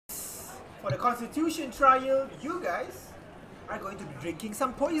for the Constitution trial, you guys are going to be drinking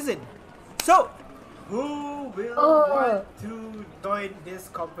some poison. So, who will want to join this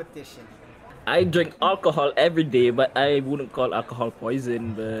competition? I drink alcohol every day, but I wouldn't call alcohol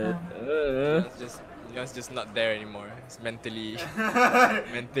poison. But Leon's just not there anymore. It's mentally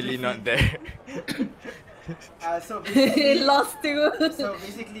not there. So basically, lost too. So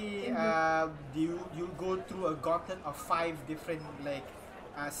basically, you go through a gauntlet of 5 different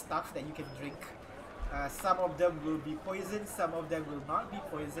stuff that you can drink. Some of them will be poison, some of them will not be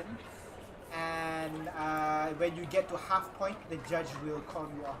poison, and when you get to half point, the judge will call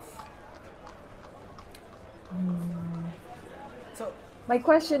you off. So my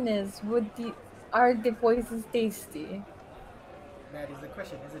question is, are the poisons tasty? that is the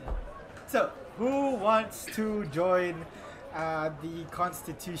question, isn't it? So who wants to join the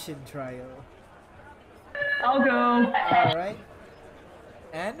Constitution trial? I'll go. All right.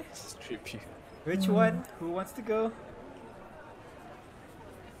 And Strip you. which one? Who wants to go?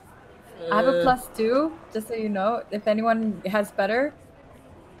 I have a +2, just so you know. If anyone has better,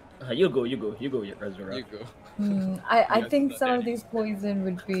 you go, Razora. You go. I think some of these poison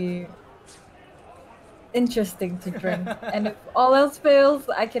would be interesting to drink. And if all else fails,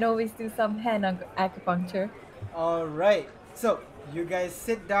 I can always do some hand acupuncture. All right. So you guys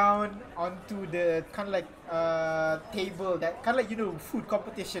sit down onto the table that food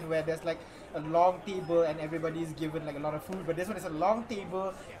competition where there's like a long table and everybody's given like a lot of food, but this one is a long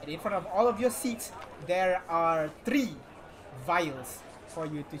table and in front of all of your seats there are 3 vials for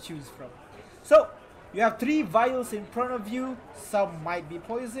you to choose from. So you have 3 vials in front of you. Some might be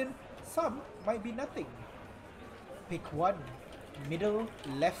poison, some might be nothing. Pick one: middle,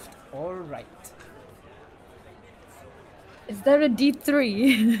 left, or right. Is there a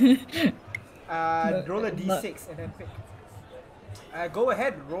D3? Roll a d6 and then pick. Go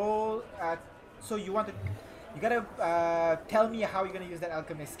ahead, roll. So you gotta tell me how you're gonna use that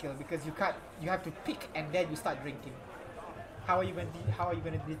alchemist skill, because you can't. You have to pick and then you start drinking. How are you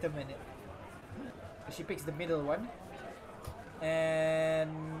gonna determine it? She picks the middle one.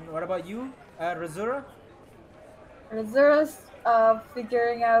 And what about you, Razura? Razura's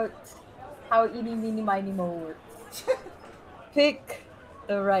figuring out how eeny meeny miny mo works. Pick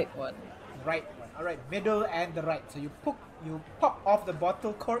the right one. Right one. All right, middle and the right. So you pop off the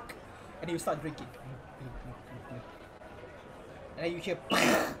bottle cork, and you start drinking. And then you hear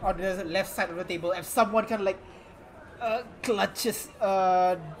on the left side of the table, and someone clutches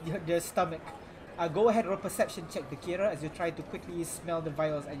their stomach. Go ahead, roll perception check, the Kira, as you try to quickly smell the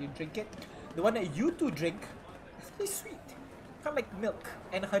vials and you drink it. The one that you two drink is really sweet, kind of like milk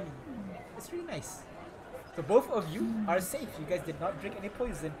and honey. It's really nice. So both of you are safe. You guys did not drink any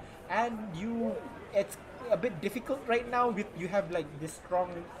poison, and it's a bit difficult right now. You have like this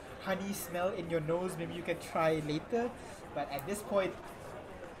strong honey smell in your nose. Maybe you can try later, but at this point,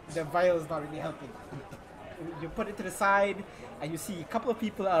 the vial is not really helping. You put it to the side, and you see a couple of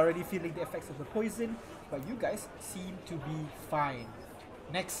people are already feeling the effects of the poison, but you guys seem to be fine.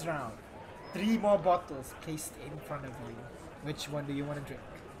 Next round, 3 more bottles placed in front of you. Which one do you want to drink?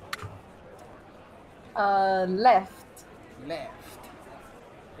 Left. Left.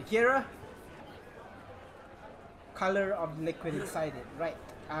 Akira? Color of the liquid inside it, right.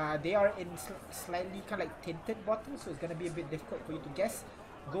 They are in slightly kind of like tinted bottles, so it's going to be a bit difficult for you to guess.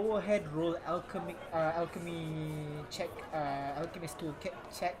 Go ahead, roll alchemy check, alchemist tool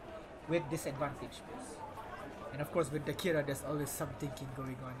check with disadvantage, please. And of course, with Akira, there's always some thinking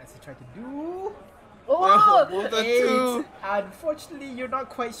going on as you try to do. Oh! 8. Unfortunately, you're not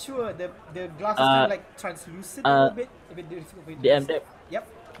quite sure. The glass is kind of like translucent a bit difficult for you to DM, guess. Yep.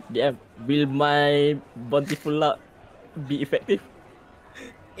 DM, will my bountiful luck be effective?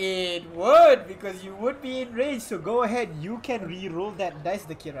 It would, because you would be in range. So go ahead, you can re-roll that dice,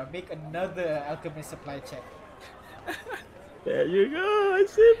 Akira. Make another alchemist supply check. There you go, I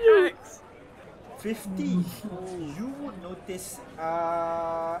saved you. 50. You would notice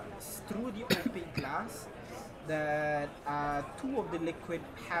through the opaque glass that 2 of the liquid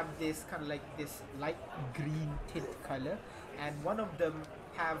have this kind of like this light green tint color, and one of them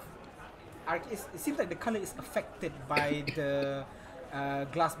it seems like the color is affected by the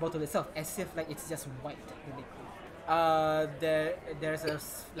glass bottle itself, as if like it's just white, the liquid. There's a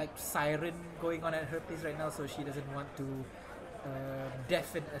siren going on at her place right now, so she doesn't want to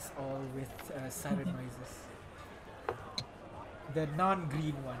deafen us all with siren noises. The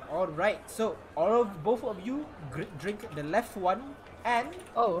non-green one. All right. So both of you drink the left one, and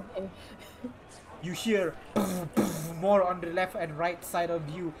you hear more on the left and right side of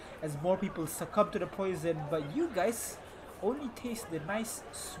you as more people succumb to the poison. But you guys only taste the nice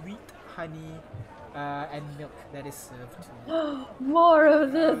sweet honey and milk that is served to you. More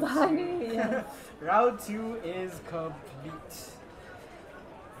of this, honey. Yes. Round 2 is complete.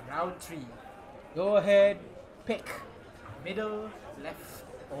 Round 3. Go ahead, pick middle, left,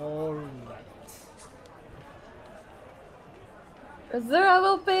 or right. Azura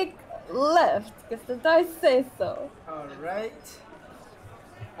will pick left, because the dice say so. Alright.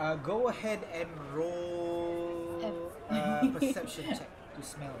 Go ahead and roll a perception check to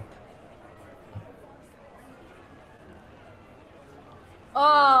smell.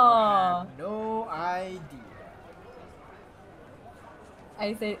 Oh, No idea.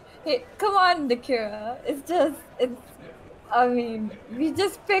 I say, hey, come on, Dakira. I mean, we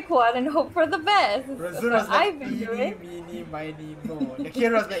just pick one and hope for the best. That's Razura's what like, I've been eeny, doing. meeny, miny, mo.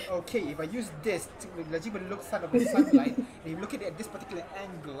 Nakira's like, okay, if I use this to legit look sun of the sunlight, and you look at it at this particular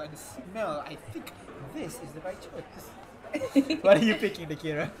angle and smell, I think this is the right choice. What are you picking,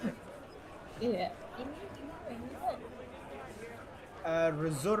 Nakira? Yeah.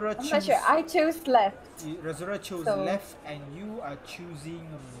 Razura I'm choose. not sure. I chose left. Razura chose So- left, and you are choosing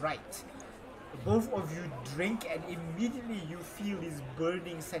right. Both of you drink, and immediately you feel this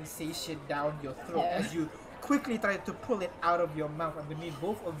burning sensation down your throat Yeah. as you quickly try to pull it out of your mouth. I'm gonna need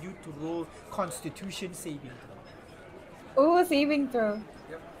both of you to roll Constitution saving throw. Oh, saving throw.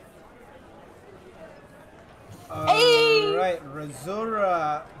 Right,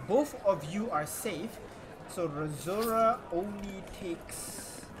 Razora, both of you are safe. So Razora only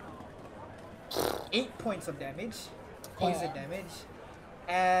takes 8 points of damage, poison Yeah. damage,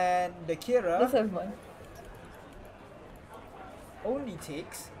 and Dakira This is one. only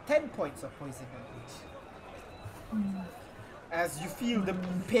takes 10 points of poison damage. As you feel the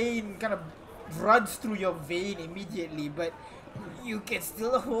pain kind of runs through your vein immediately, but you can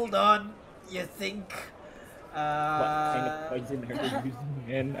still hold on. You think. What kind of poison are they using?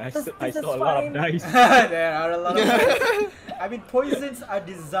 And I This I is saw a lot of fine. dice. There are a lot of poisons. I mean, poisons are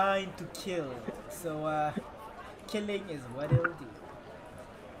designed to kill, so killing is what it'll do.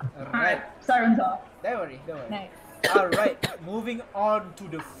 Alright, Alright, sirens off. don't worry, don't worry. Nice. Alright, moving on to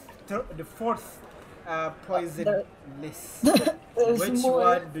the fourth poison The- list. There's Which more.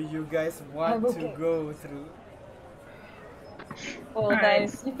 one do you guys want I'm to okay. go through? Oh, Alright.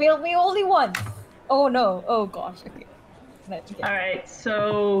 nice. You failed me only once. Oh no. Oh gosh. Okay. Nice. Okay. Alright,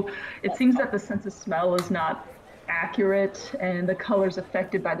 so it seems that the sense of smell is not accurate and the color's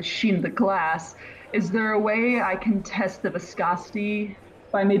affected by the sheen of the glass. Is there a way I can test the viscosity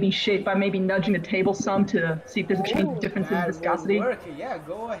by maybe nudging the table some to see if there's a change difference in That will viscosity? work. Yeah,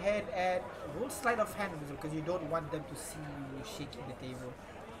 go ahead and roll sleight of hand because you don't want them to see you shaking the table.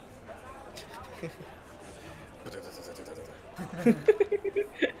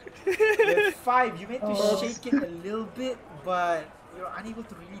 With 5, you meant to Oh. shake it a little bit, but you're unable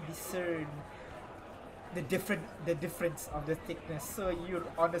to really discern the difference of the thickness. So you're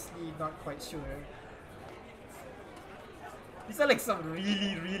honestly not quite sure. These are like some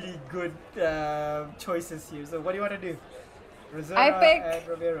really good choices here. So what do you want to do? Rosera I pick- and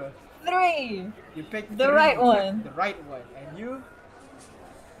Romero. 3. You picked The three, right you picked one. The right one. And you?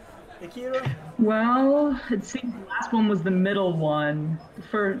 Akira? Well, it seems the last one was the middle one.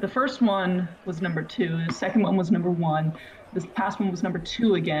 The first one was number 2. The second one was number 1. This past one was number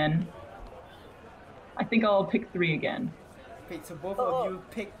 2 again. I think I'll pick 3 again. Okay, so both Oh. of you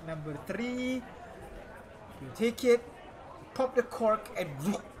pick number 3. You take it, pop the cork, and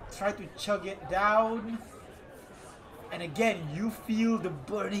try to chug it down. And again, you feel the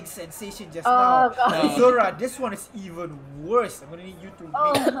burning sensation just Oh, now. God. Zora, this one is even worse. I'm gonna need you to make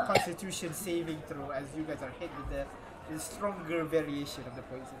Oh. a Constitution saving throw as you guys are hit with the stronger variation of the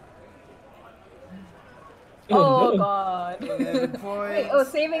poison. Oh no. god. 11 points. Wait, oh,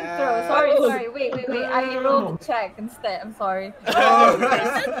 saving throw. and- Sorry. Wait. I rolled a check instead. I'm sorry.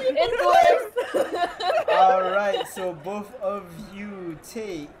 Alright. It works. Alright, so both of you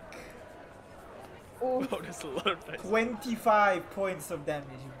take Ooh. Oh, there's a lot of dice. 25 points of damage.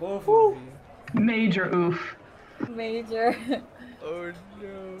 Both of you. Major oof. Major. Oh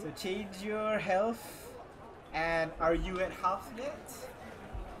no. So change your health. And are you at half net?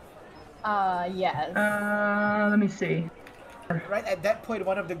 Yes. Let me see. Right at that point,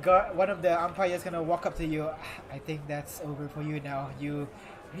 one of the umpires gonna walk up to you. I think that's over for you now. You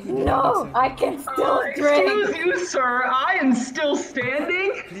really don't No, look so I good." can still Excuse drink. you, sir. I am still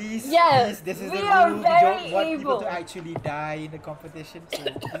standing. Please, Yes, please, this is we the are rule. We very don't want people able. to actually die in the competition. So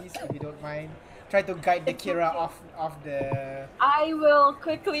please, if you don't mind, try to guide the Kira off the. I will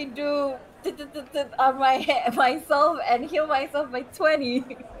quickly do on myself and heal myself by 20.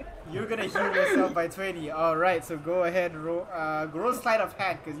 You're gonna heal yourself by 20. Alright, so go ahead, roll sleight of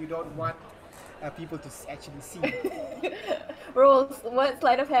hand because you don't want people to actually see. Roll what?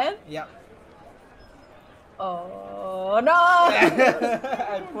 Sleight of hand? Yep. Oh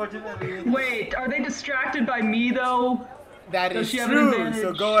no! Unfortunately. Wait, are they distracted by me though? That Does is she have an true. advantage?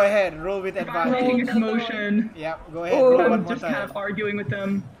 So go ahead, roll with I'm advantage. making a commotion. Yep, go ahead, Oh. roll one I'm more just kind time. of arguing with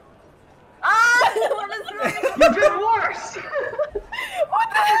them. Ah! What is wrong? You've been worse! What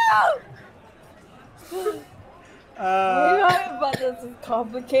the hell? Oh my god, but this is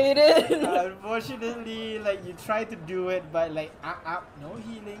complicated. Unfortunately, like you try to do it, but like no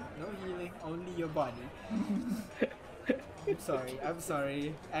healing, only your body. I'm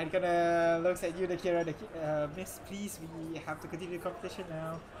sorry. And kinda looks at you, Nakira. Miss, please, we have to continue the competition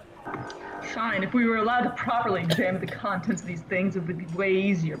now. Fine, if we were allowed to properly examine the contents of these things, it would be way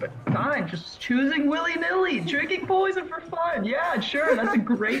easier, but fine, just choosing willy-nilly, drinking poison for fun. Yeah, sure, that's a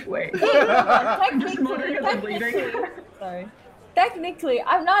great way. I'm just smoking because I'm bleeding. Sorry. Technically,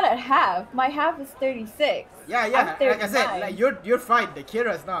 I'm not at half. My half is 36. Yeah, I'm like I said, 39. like you're fine.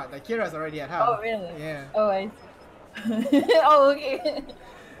 Nakira's not. Nakira's already at half. Oh, really? Yeah. Oh, I see. Oh, okay.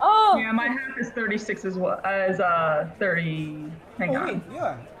 Oh! Yeah, my half is 36 as well, as 30, hang Oh on. wait,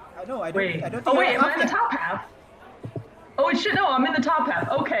 yeah. I know. I don't. Wait. I don't think Oh you're wait, at am I in the half yet. top half? Oh wait, shit, no, I'm in the top half.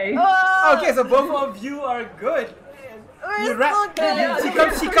 Okay. Oh! Okay, so both of you are good. We're You still rap.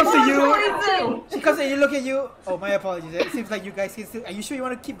 good. She comes to you. Poison. She comes and you look at you. Oh, my apologies. It seems like you guys can still. Are you sure you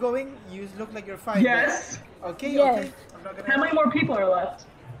want to keep going? You look like you're fine. Yes. but- Okay. Yes. Okay. I'm not gonna. How many more people are left?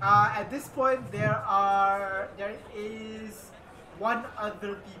 At this point, there is one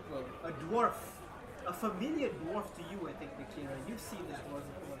other people. A dwarf, a familiar dwarf to you, I think, Nakira. You've seen this dwarf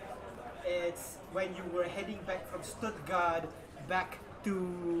before. It's when you were heading back from Stuttgart back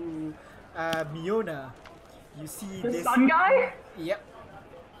to Miona. You see The this. sun guy? Yep.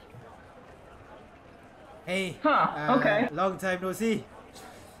 Hey. Huh, okay. Long time no see.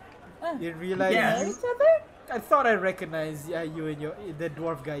 Didn't realize. Yes. You, Each other? I thought I recognized you and the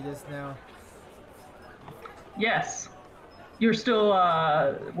dwarf guy just now. Yes. You're still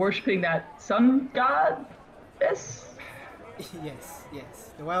worshipping that sun god? Yes?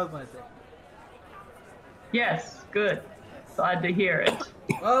 yes. The wild mother. Yes, good. Glad to hear it.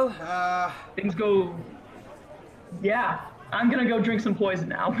 Well, Things go. Yeah, I'm gonna go drink some poison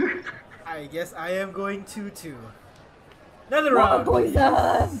now. I guess I am going to too. Another More round.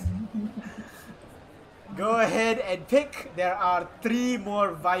 poison. Go ahead and pick. There are 3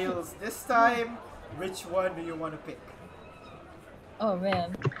 more vials this time. Which one do you want to pick? Oh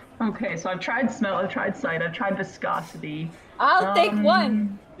man. Okay, so I've tried smell, I've tried sight, I've tried viscosity. I'll take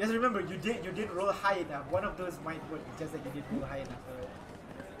one. Just remember, you did roll high enough. One of those might work. Just that you didn't roll high enough for it.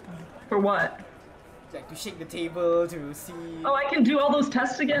 For what? Like to shake the table to see. Oh, I can do all those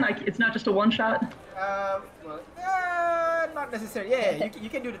tests again? It's not just a one shot? Not necessarily. Yeah, you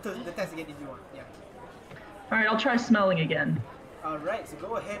can do the test again if you want. Yeah. Alright, I'll try smelling again. Alright, so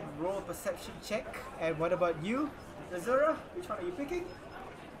go ahead and roll a perception check. And what about you, Azura? Which one are you picking?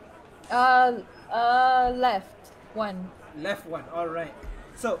 Left one. Left one. Alright.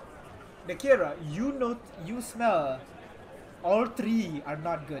 So, Nakira, you smell. All 3 are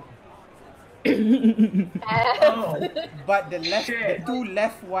not good. Oh, But the Shit. 2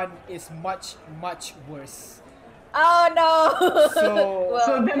 left one is much worse. Oh no. So- well,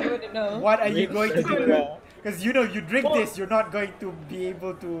 So then- I wouldn't know. What are you going to do? Yeah. Because you drink Well- this, you're not going to be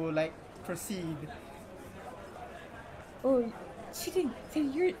able to like proceed. Oh, cheating! So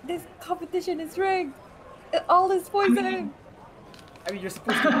this competition is rigged. All this poison. I mean, you're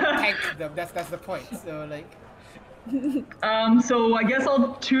supposed to tank them. That's the point. So like, so I guess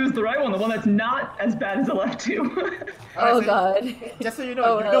I'll choose the right one, the one that's not as bad as the left 2. alright, Oh so god. just so you know,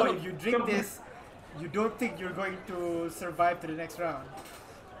 Oh, well. if you drink this, you don't think you're going to survive to the next round.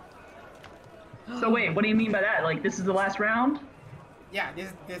 So wait, what do you mean by that? Like, this is the last round? Yeah, this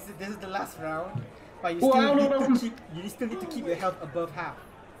is the last round, but you Well, I still don't know need what to else- keep your health above half.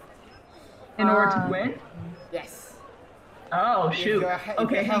 In order to win? Yes. Oh, If shoot. your if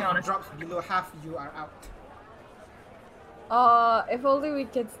Okay, your hang health on. drops below half, you are out. If only we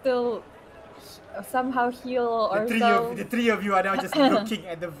could still somehow heal ourselves. The three of you are now just looking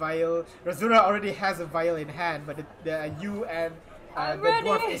at the vial. Razura already has a vial in hand, but you and I'm the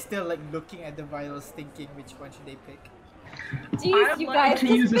dwarf ready. is still like looking at the vials, thinking which one should they pick. Jeez, I'd you like guys, to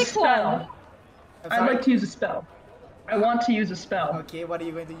just use a pick spell. one. I'm I'd sorry? like to use a spell. I want to use a spell. Okay, what are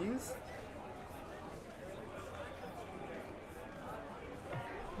you going to use?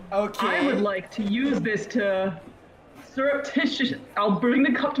 Okay. I would like to use this to surreptitious. I'll bring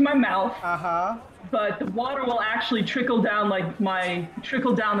the cup to my mouth, Uh-huh. but the water will actually trickle down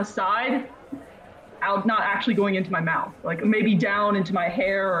trickle down the side, out not actually going into my mouth. Like maybe down into my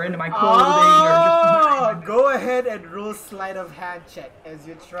hair or into my clothing or just go ahead and roll sleight of hand check as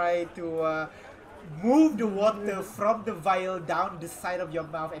you try to move the water from the vial down the side of your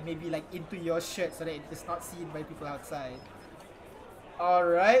mouth and maybe like into your shirt so that it is not seen by people outside.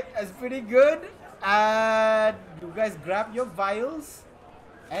 Alright, that's pretty good. And you guys grab your vials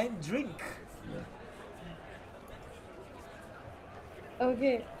and drink.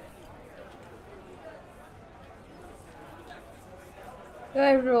 Okay. Do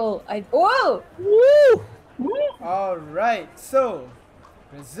I roll? Whoa! Woo! Alright, so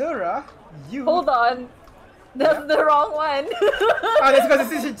Razura, you Hold on. That's the wrong one. Oh, that's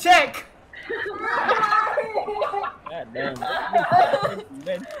because it's a check! God damn.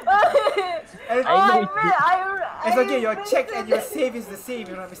 It's okay, your check and your save is the same, if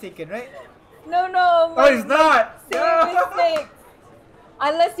I'm not mistaken, right? No. Oh, it's not! Same mistake.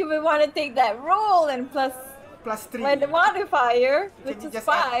 Unless you would want to take that roll and plus Plus 3. my modifier, You which can is just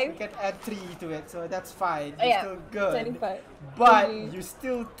 5. you can add 3 to it, so that's fine. Oh, You're yeah, still good. 25. But Mhm. you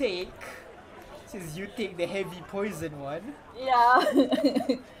still take, since you take the heavy poison one, Yeah.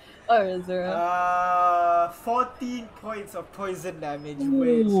 Or is there 14 points of poison damage,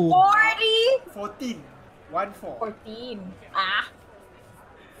 which 40? 14. 1-4. 14. Ah.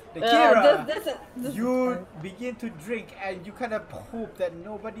 The Kira, This is you hard. begin to drink and you kind of hope that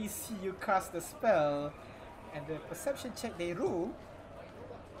nobody see you cast the spell, and the perception check they roll.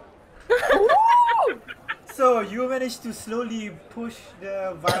 So you manage to slowly push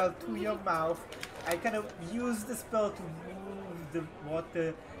the vial to your mouth and kind of use the spell to move the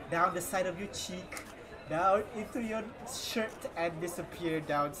water down the side of your cheek, down into your shirt, and disappear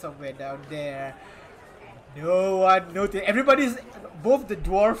down somewhere down there. No one noticed. Everybody's, both the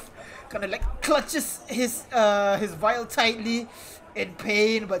dwarf kind of like clutches his vial tightly in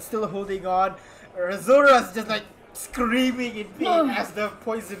pain but still holding on. Razura's just like screaming in pain as the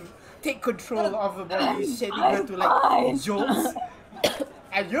poison take control of the body, sending her to like jolts.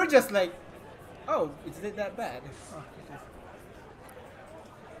 And you're just like, oh, is it that bad? Oh, okay.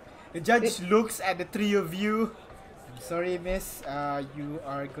 The judge looks at the three of you. I'm sorry, miss. You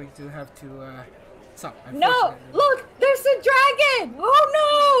are going to have to stop. No! Look! There's a dragon! Oh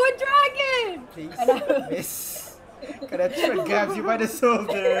no! A dragon! Please, miss. Kind of grabs you by the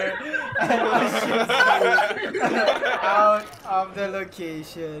shoulder and pushes you out of the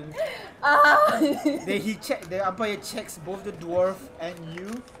location. The umpire checks both the dwarf and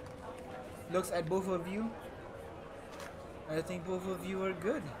you. Looks at both of you. I think both of you are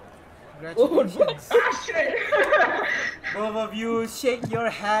good. Congratulations. Both of you shake your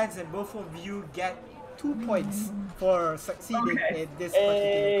hands and both of you get 2 points for succeeding in this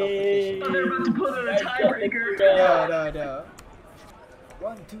particular competition. Oh, they're about to put in a tiebreaker. No.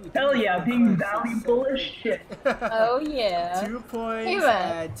 1, 2, 3, Hell yeah, 4, being 5, 6, valuable 7. as shit. Oh yeah. 2 points Even.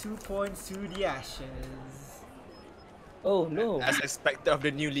 and 2 points to the ashes. Oh no. As expected of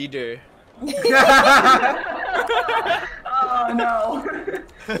the new leader. Oh no.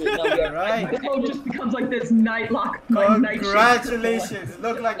 Right. The code just becomes like this night lock. Night shift. Congratulations!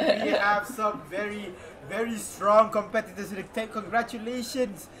 Look like we have some very, very strong competitors.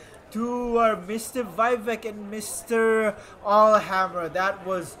 Congratulations to our Mr. Vivek and Mr. Allhammer. That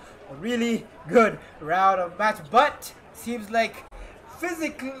was a really good round of match. But seems like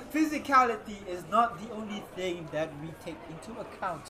physicality is not the only thing that we take into account